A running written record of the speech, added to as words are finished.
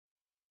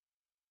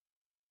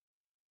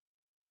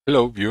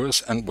Hello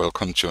viewers and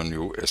welcome to a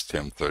new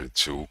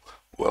STM32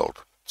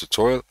 World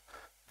tutorial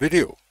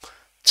video.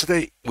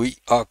 Today we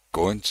are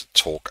going to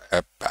talk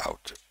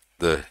about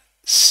the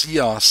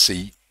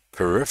CRC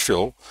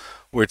Peripheral,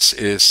 which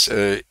is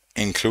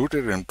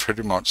included in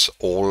pretty much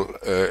all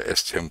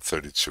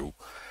STM32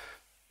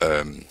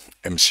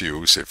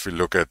 MCUs. If we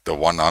look at the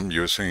one I'm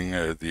using,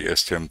 the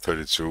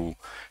STM32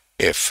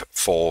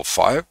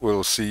 F45,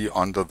 we'll see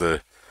under the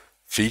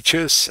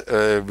features,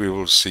 we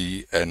will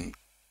see an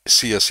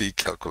CRC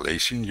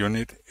calculation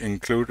unit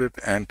included,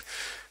 and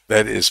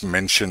that is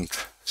mentioned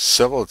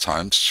several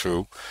times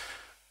through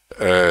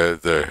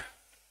the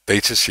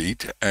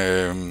datasheet.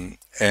 And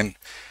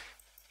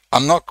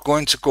I'm not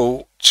going to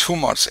go too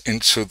much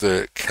into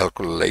the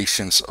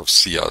calculations of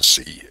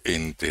CRC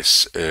in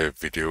this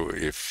video.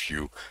 If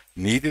you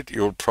need it,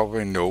 you'll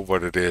probably know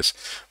what it is.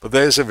 But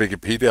there's a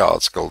Wikipedia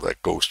article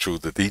that goes through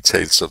the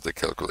details of the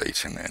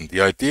calculation. And the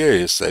idea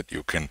is that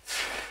you can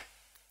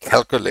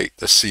calculate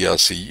the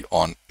CRC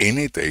on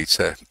any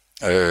data,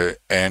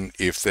 and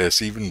if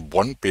there's even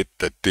one bit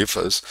that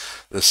differs,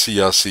 the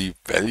CRC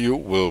value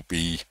will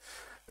be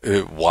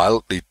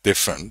wildly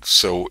different.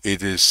 So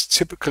it is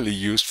typically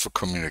used for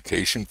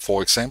communication.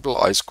 For example,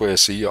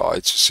 I2C or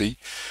I2C.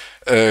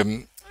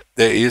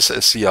 There is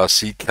a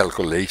CRC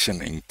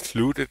calculation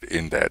included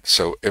in that.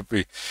 So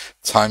every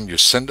time you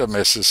send a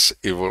message,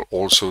 it will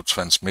also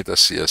transmit a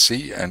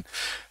CRC, and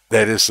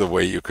that is the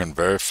way you can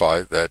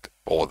verify that,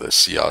 or the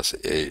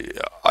CRC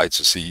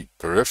I2C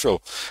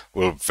peripheral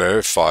will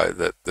verify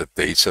that the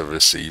data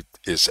received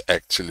is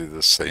actually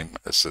the same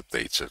as the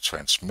data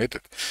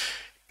transmitted.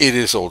 It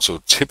is also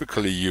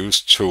typically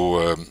used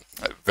to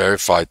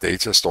verify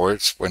data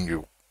storage. When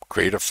you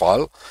create a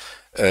file,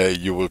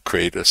 you will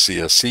create a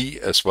CRC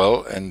as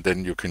well, and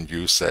then you can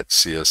use that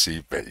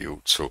CRC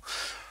value to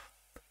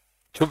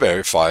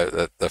verify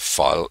that the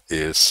file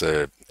is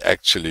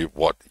actually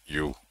what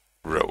you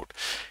wrote.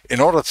 In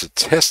order to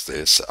test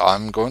this,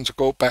 I'm going to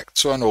go back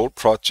to an old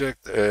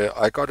project.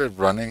 I got it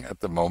running at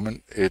the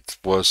moment. It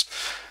was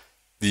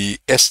the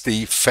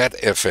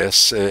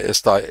FatFS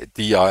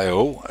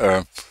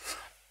SDIO.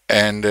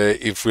 And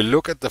if we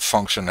look at the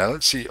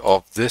functionality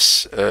of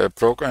this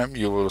program,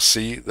 you will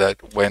see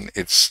that when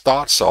it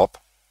starts up,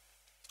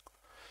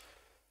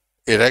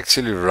 it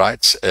actually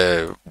writes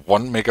a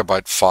 1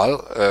 megabyte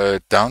file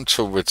down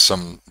to with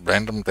some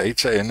random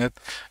data in it,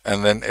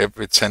 and then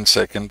every 10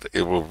 seconds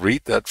it will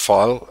read that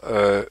file,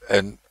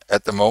 and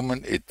at the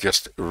moment it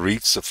just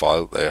reads the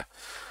file there.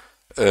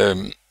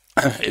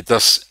 It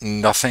does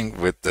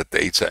nothing with the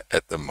data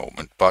at the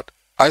moment, but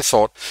I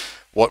thought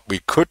what we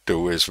could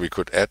do is we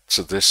could add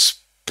to this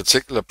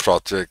particular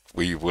project,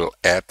 we will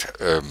add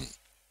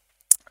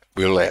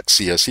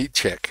CRC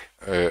check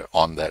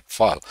on that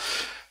file.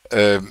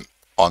 The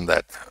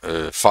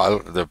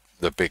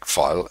big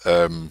file.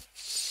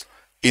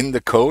 In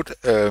the code,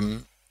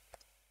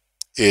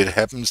 it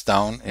happens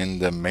down in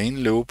the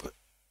main loop.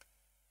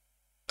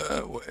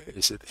 Where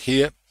is it?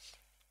 Here.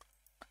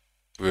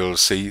 We'll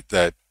see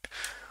that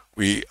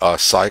we are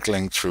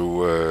cycling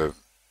through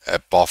a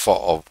buffer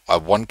of a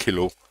 1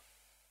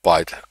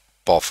 kilobyte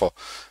buffer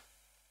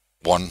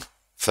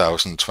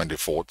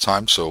 1024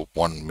 times, so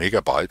 1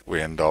 megabyte we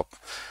end up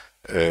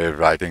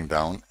writing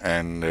down,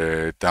 and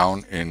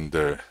down in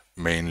the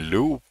main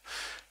loop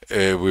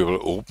we will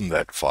open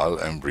that file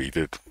and read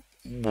it,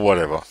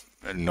 whatever,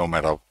 no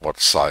matter what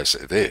size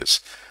it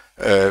is.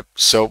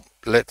 So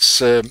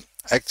let's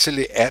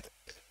actually add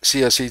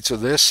CRC to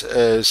this.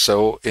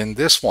 So in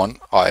this one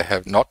I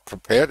have not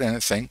prepared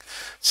anything,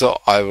 so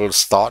I will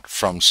start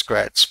from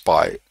scratch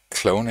by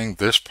cloning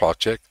this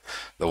project,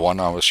 the one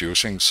I was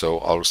using. So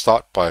I'll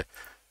start by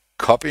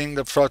copying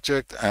the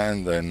project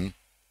and then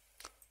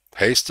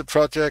paste the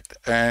project,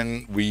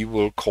 and we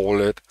will call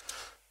it,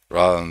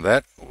 rather than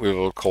that, we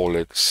will call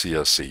it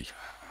CRC.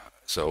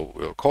 So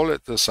we'll call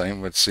it the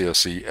same with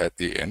CRC at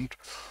the end.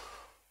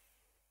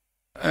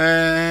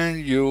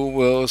 And you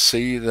will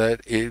see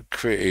that it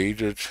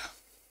created,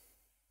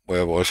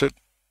 where was it?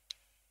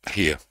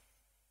 Here.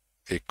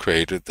 It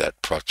created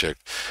that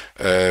project.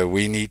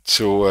 We need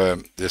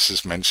to, this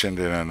is mentioned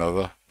in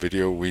another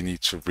video, we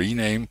need to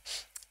rename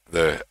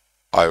the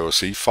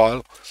IOC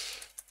file.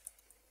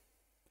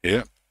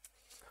 Here.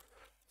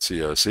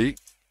 CRC,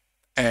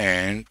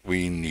 and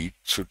we need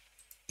to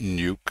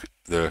nuke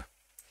the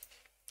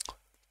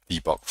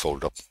debug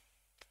folder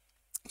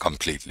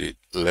completely.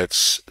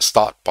 Let's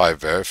start by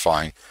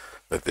verifying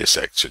that this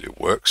actually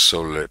works.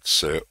 So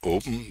let's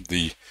open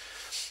the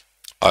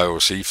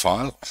IOC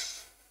file,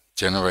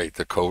 generate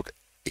the code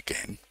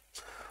again.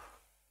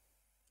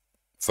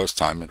 First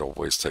time it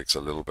always takes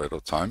a little bit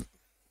of time.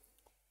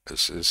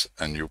 This is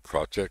a new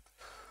project,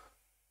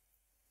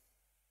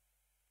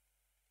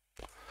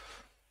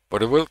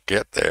 but it will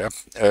get there,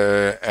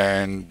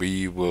 and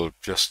we will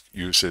just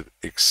use it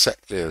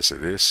exactly as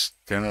it is,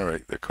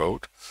 generate the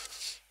code.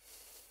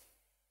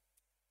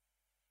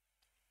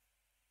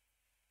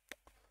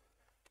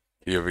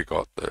 Here we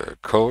got the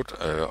code.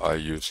 I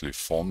usually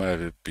format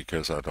it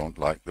because I don't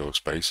like those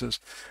spaces.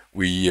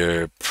 We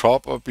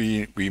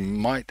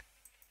might,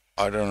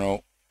 I don't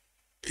know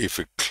if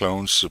it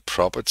clones the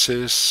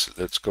properties.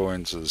 Let's go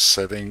into the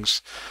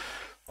settings,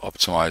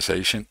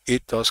 optimization.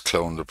 It does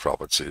clone the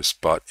properties,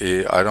 but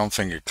I don't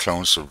think it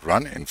clones the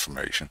run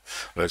information.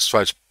 Let's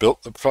try to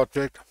build the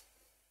project.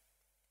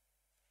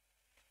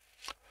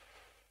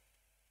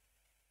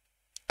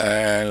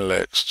 And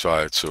let's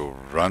try to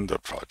run the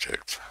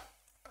project.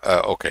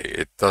 Okay,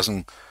 it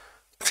doesn't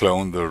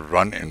clone the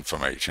run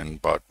information,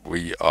 but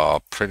we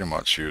are pretty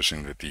much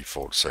using the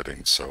default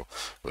settings. So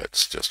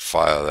let's just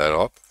fire that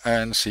up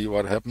and see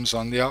what happens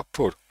on the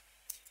output.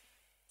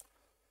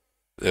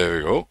 There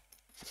we go.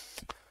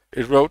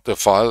 It wrote the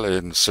file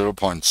in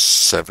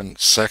 0.7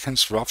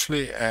 seconds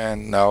roughly,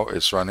 and now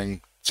it's running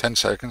 10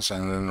 seconds,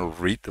 and then it'll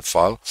read the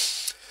file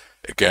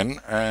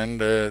again, and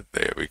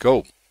there we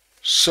go.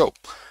 So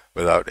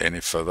without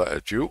any further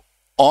ado,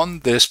 on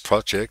this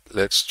project,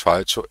 let's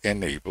try to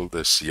enable the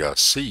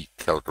CRC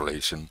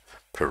calculation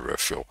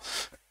peripheral.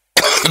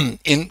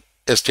 In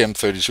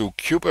STM32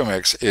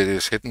 CubeMX, it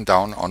is hidden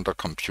down under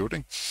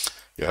computing.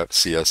 You have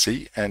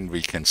CRC, and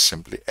we can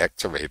simply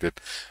activate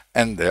it,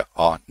 and there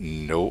are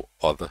no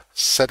other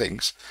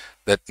settings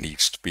that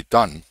needs to be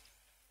done.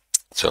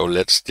 So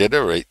let's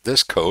generate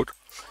this code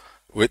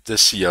with the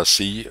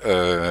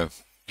CRC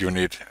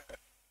unit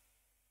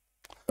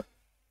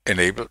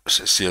enabled,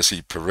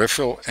 CRC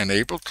Peripheral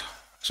enabled.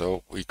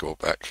 So we go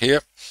back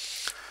here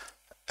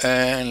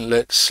and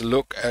let's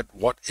look at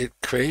what it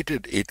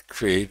created. It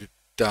created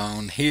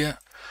down here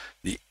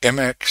the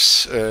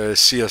MX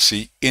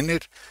CRC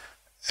init,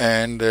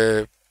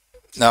 and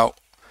now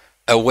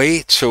a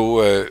way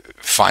to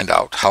find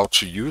out how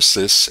to use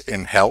this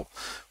in HAL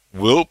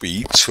will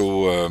be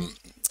to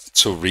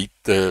read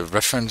the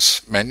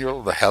reference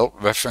manual, the HAL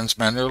reference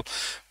manual.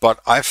 But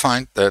I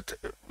find that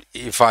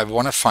if I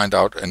want to find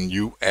out a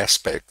new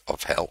aspect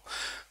of HAL,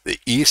 the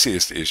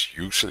easiest is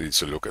usually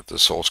to look at the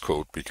source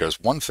code, because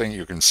one thing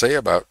you can say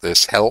about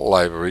this HAL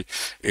library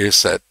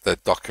is that the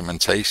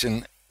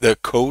documentation, the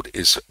code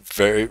is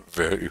very,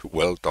 very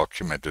well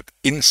documented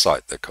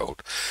inside the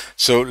code.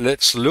 So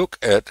let's look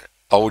at,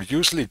 I would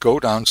usually go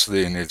down to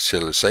the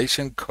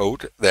initialization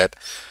code that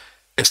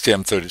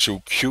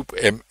STM32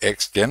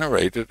 CubeMX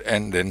generated,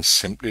 and then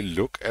simply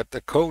look at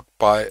the code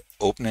by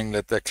opening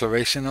the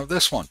declaration of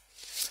this one.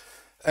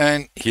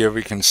 And here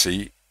we can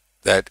see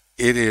that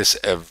it is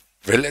a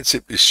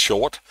relatively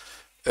short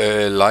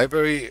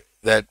library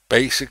that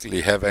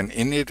basically have an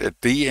init, a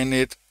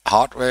dinit,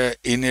 hardware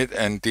init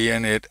and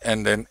dinit,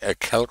 and then a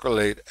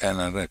calculate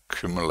and an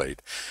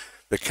accumulate.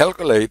 The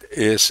calculate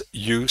is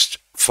used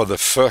for the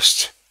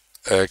first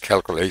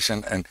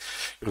calculation, and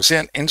you'll see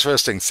an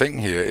interesting thing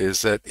here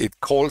is that it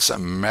calls a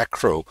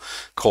macro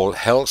called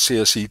HAL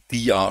CRC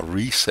DR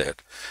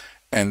reset,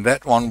 and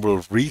that one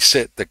will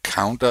reset the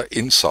counter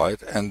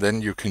inside, and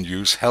then you can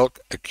use HAL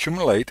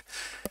accumulate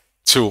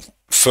to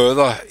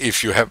further,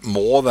 if you have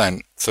more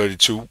than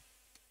 32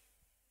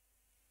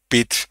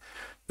 bit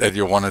that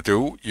you want to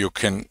do, you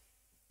can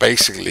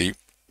basically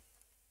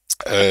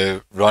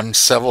run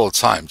several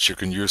times. You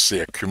can use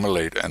the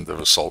accumulate and the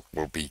result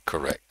will be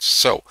correct.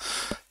 So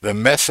the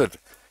method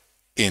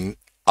in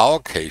our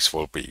case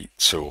will be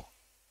to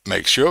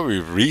make sure we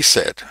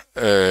reset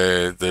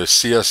the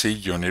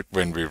CRC unit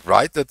when we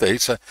write the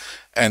data,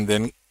 and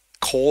then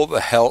call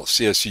the HAL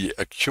CRC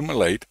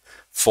accumulate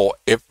for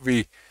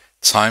every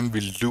time we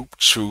loop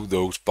through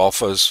those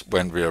buffers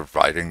when we are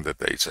writing the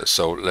data.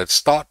 So let's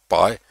start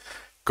by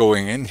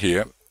going in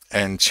here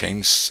and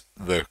change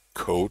the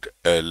code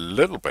a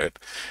little bit.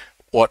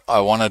 What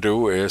I want to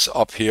do is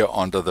up here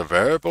under the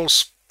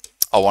variables,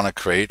 I want to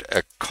create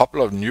a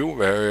couple of new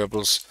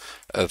variables,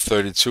 a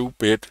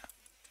 32-bit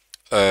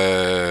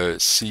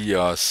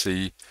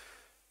CRC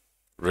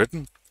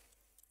written,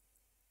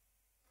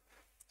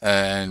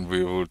 and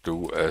we will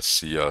do a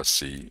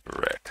CRC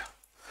read.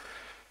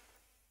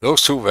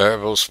 Those two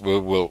variables we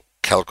will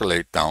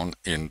calculate down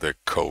in the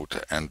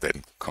code and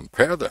then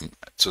compare them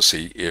to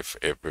see if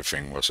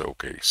everything was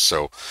okay.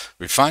 So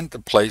we find the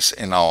place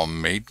in our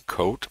main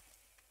code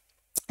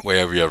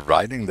where we are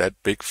writing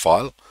that big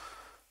file.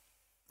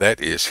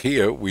 That is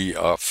here. We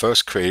are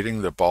first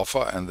creating the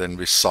buffer and then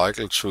we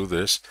cycle through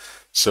this.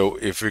 So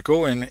if we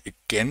go in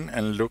again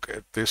and look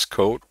at this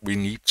code, we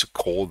need to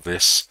call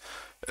this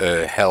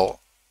HAL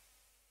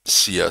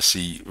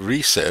CRC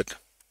reset.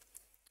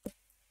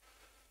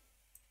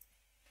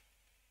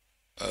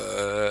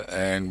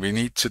 And we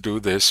need to do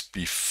this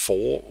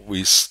before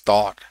we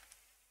start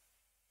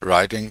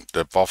writing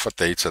the buffer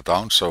data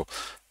down. So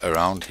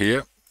around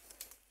here,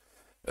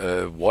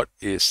 what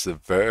is the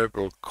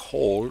variable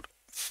called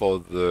for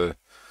the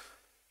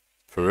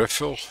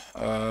peripheral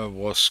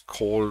was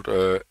called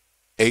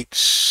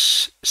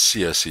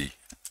HCRC,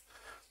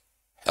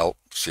 HAL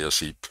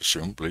CRC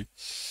presumably.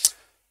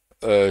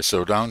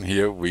 So down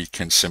here we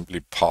can simply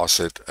pass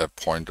it a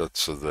pointer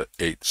to the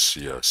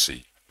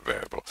HCRC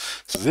variable.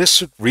 So this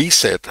should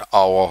reset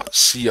our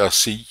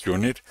CRC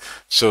unit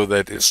so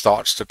that it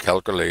starts to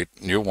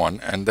calculate new one.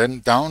 And then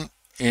down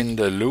in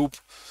the loop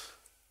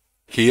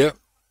here,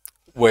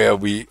 where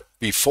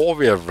before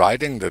we are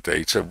writing the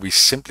data, we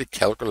simply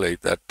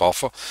calculate that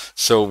buffer.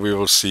 So we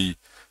will see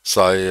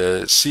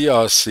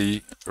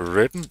CRC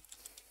written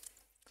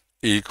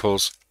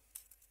equals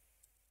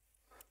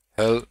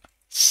hel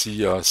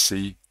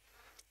CRC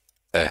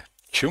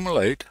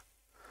accumulate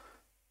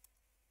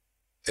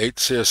 8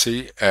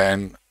 CRC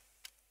and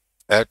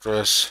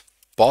address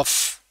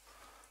buff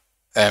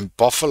and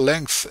buffer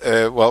length.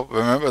 Well,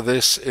 remember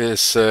this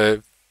is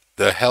the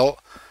hel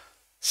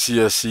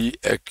CRC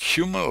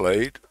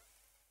accumulate.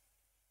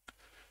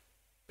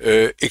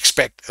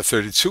 Expect a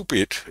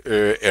 32-bit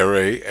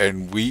array,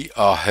 and we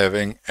are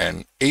having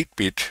an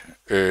 8-bit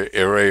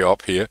array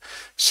up here.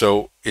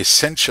 So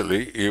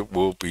essentially it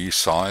will be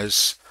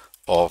size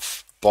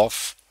of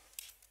buff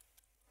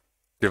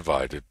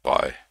divided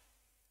by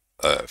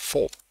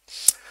 4.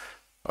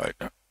 Right,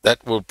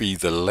 that will be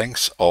the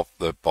length of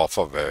the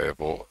buffer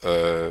variable,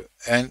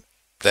 and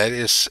that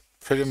is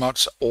pretty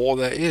much all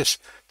there is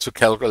to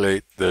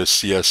calculate the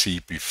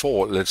CRC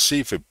before. Let's see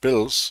if it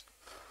builds.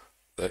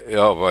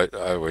 Yeah, right,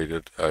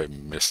 I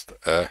missed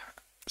a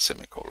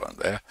semicolon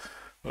there.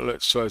 Well,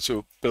 let's try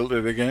to build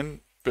it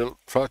again. Build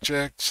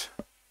project.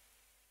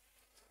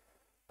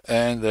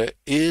 And there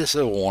is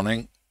a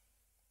warning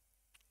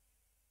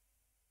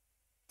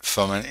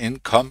from an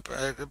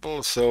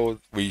incompatible, so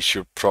we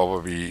should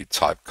probably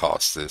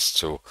typecast this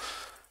to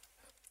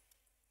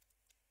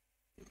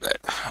that.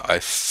 I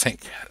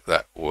think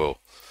that will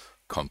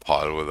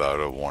compile without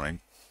a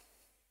warning.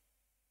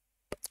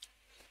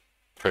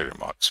 Pretty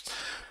much.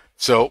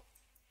 So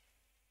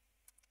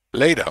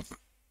later,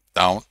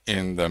 down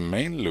in the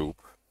main loop,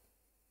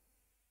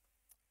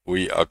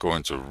 we are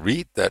going to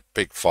read that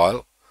big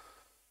file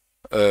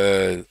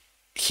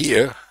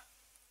here.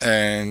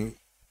 And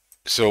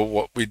so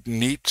what we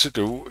need to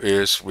do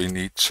is we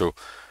need to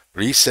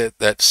reset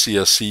that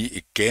CRC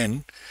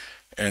again,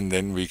 and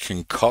then we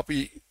can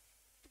copy,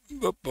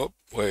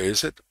 where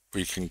is it?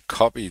 We can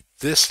copy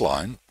this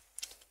line.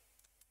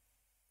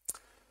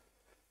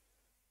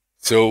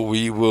 So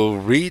we will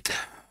read,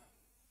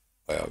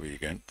 where are we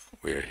again?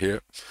 We're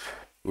here.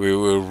 We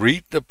will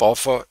read the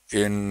buffer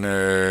in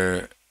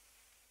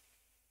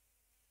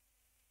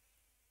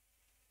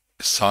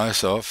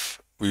size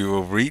of, we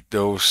will read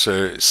those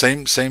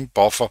same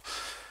buffer,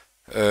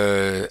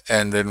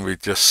 and then we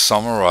just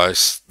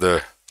summarize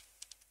the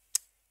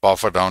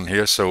buffer down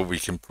here so we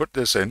can put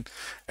this in.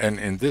 And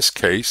in this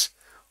case,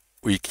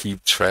 we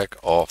keep track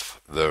of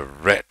the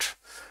red,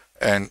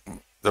 and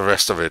the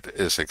rest of it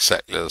is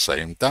exactly the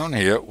same. Down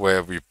here,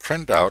 where we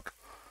print out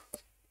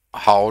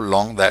how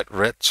long that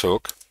red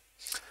took,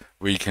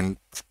 we can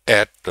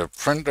add the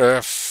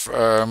printf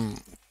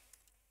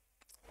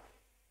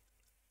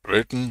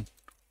written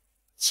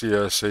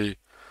CRC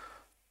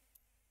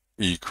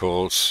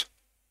equals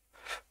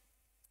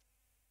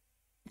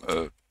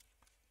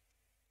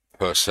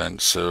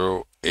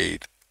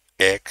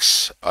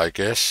 %08x, I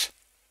guess,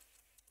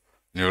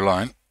 new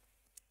line,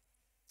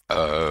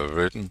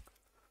 written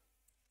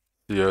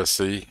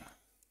CRC,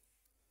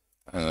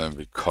 and then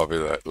we copy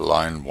that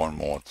line one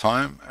more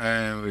time,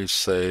 and we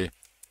say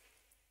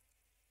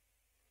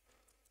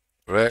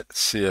red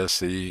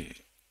CRC,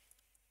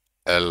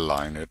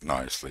 align it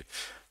nicely,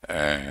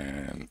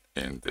 and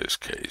in this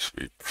case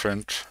we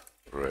print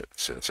red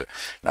CRC.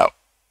 Now,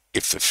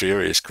 if the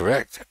theory is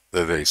correct,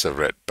 the data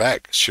read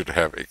back should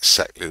have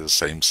exactly the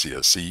same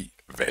CRC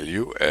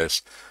value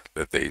as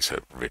the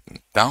data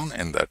written down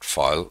in that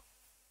file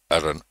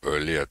at an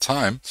earlier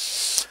time.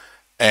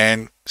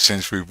 And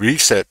since we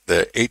reset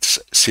the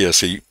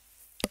CRC,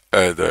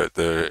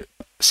 the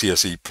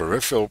CRC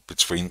peripheral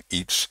between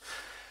each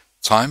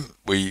time,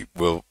 we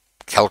will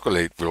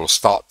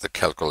start the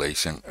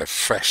calculation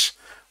afresh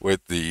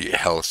with the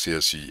hel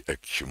CRC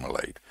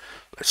accumulate.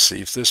 Let's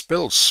see if this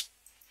builds.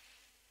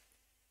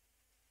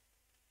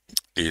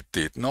 It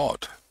did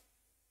not.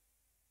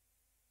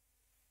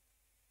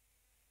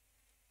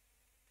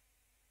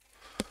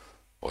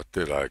 What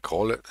did I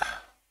call it?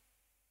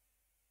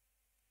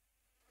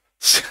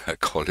 I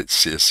call it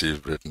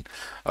CRC written.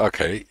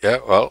 Okay, yeah,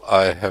 well,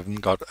 I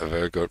haven't got a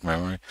very good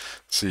memory.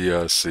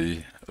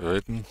 CRC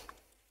written.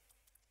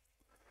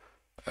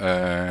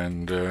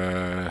 And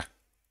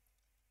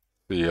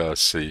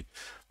CRC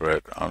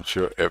read. I'm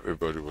sure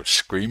everybody was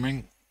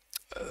screaming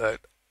that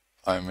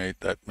I made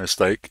that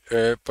mistake,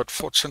 but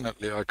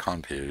fortunately I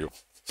can't hear you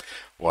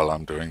while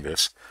I'm doing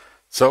this.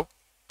 So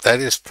that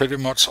is pretty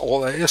much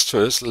all there is to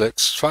this.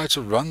 Let's try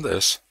to run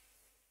this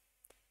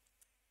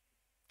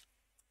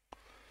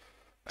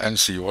and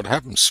see what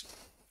happens.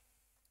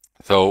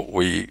 So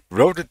we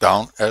wrote it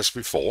down as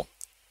before.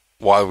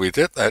 While we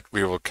did that,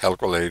 we will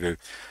calculate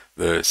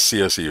the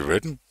CRC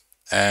written,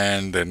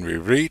 and then we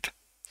read,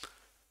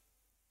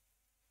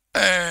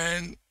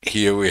 and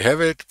here we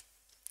have it.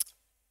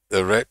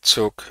 The red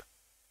took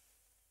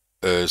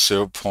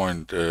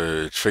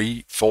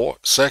 0.34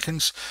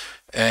 seconds,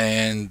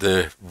 and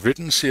the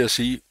written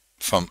CRC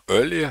from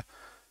earlier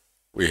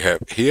we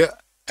have here,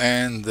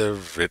 and the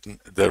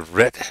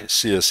red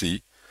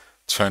CRC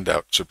turned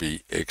out to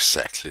be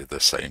exactly the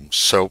same.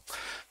 So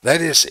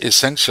that is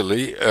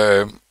essentially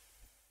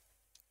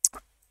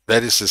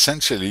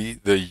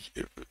the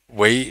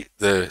way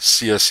the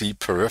CRC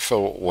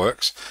Peripheral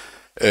works.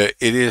 It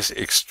is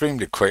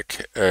extremely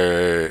quick,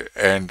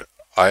 and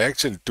I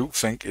actually do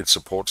think it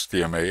supports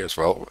DMA as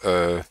well.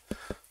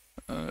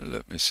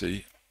 Let me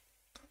see.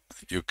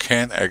 You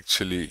can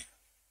actually,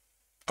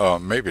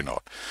 maybe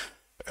not.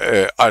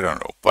 I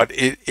don't know, but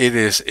it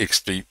is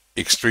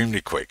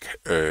extremely quick.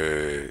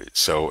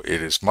 So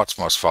it is much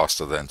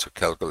faster than to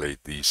calculate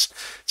these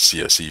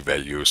CRC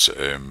values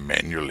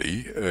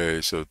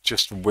manually. So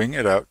just wing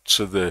it out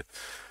to the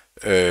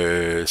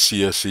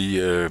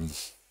CRC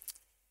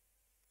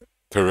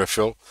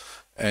Peripheral,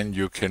 and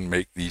you can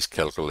make these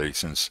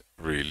calculations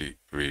really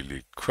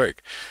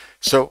quick.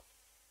 So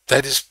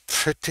that is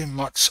pretty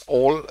much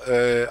all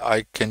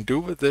I can do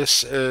with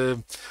this.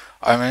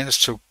 I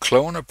managed to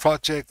clone a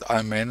project,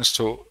 I managed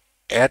to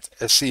add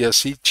a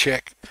CRC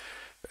check,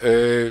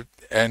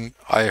 and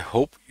I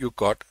hope you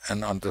got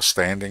an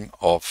understanding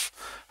of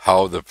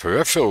how the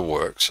peripheral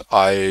works.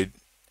 I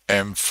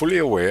am fully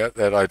aware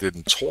that I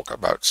didn't talk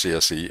about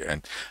CRC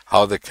and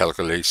how the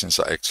calculations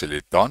are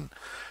actually done,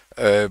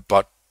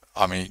 but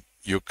I mean,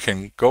 you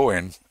can go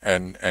in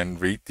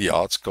and read the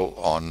article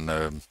on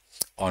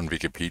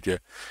Wikipedia.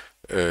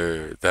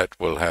 That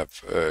will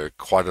have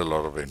quite a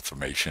lot of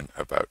information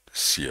about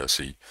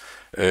CRC.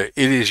 It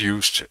is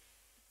used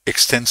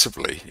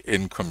extensively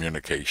in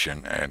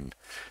communication and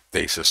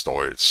data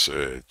storage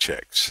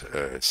checks,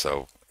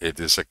 so it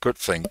is a good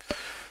thing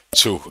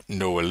to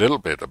know a little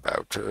bit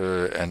about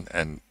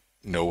and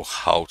know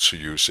how to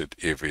use it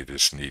if it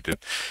is needed.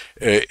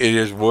 It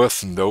is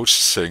worth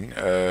noticing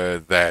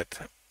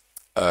that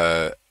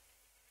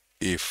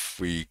if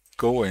we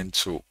go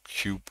into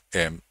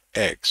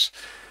CubeMX,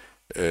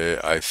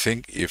 I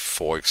think if,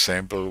 for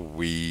example,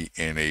 we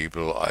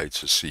enable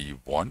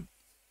I2C1,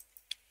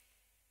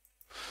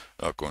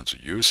 not going to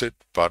use it,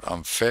 but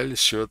I'm fairly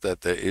sure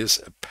that there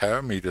is a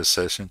parameter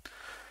session.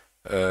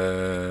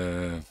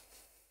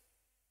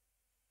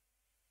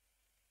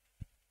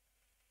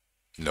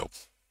 No,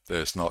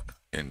 there's not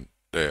in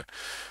there.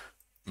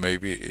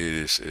 Maybe it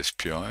is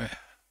SPI.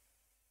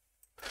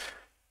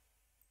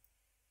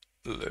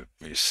 Let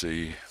me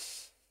see.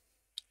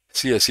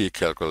 CRC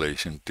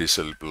calculation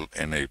disabled,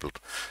 enabled.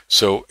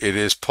 So it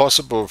is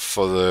possible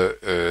for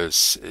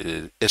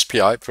the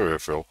SPI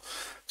peripheral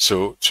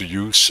to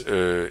use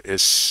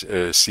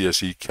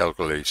CRC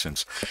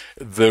calculations.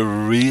 The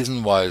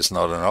reason why it's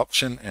not an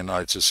option in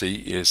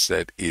I2C is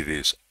that it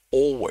is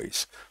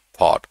always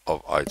part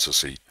of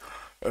I2C.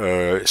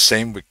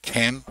 Same with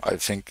CAN. I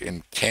think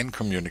in CAN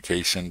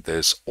communication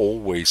there's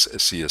always a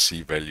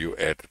CRC value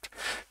added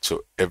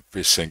to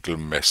every single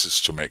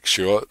message to make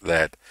sure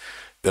that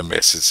the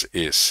message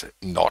is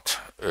not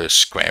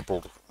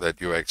scrambled, that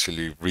you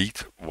actually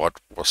read what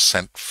was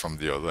sent from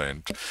the other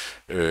end,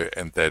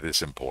 and that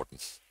is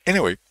important.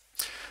 Anyway,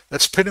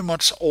 that's pretty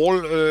much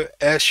all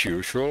as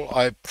usual.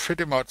 I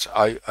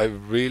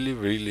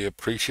really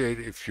appreciate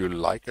if you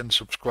like and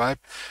subscribe.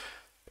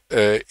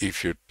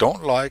 If you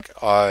don't like,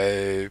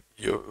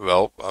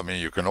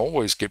 you can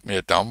always give me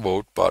a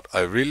downvote, but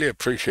I really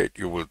appreciate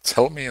you will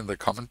tell me in the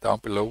comment down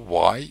below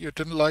why you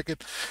didn't like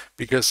it,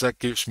 because that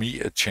gives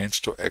me a chance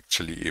to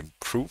actually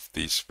improve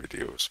these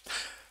videos.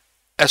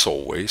 As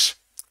always,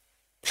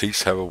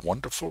 please have a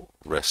wonderful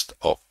rest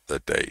of the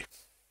day.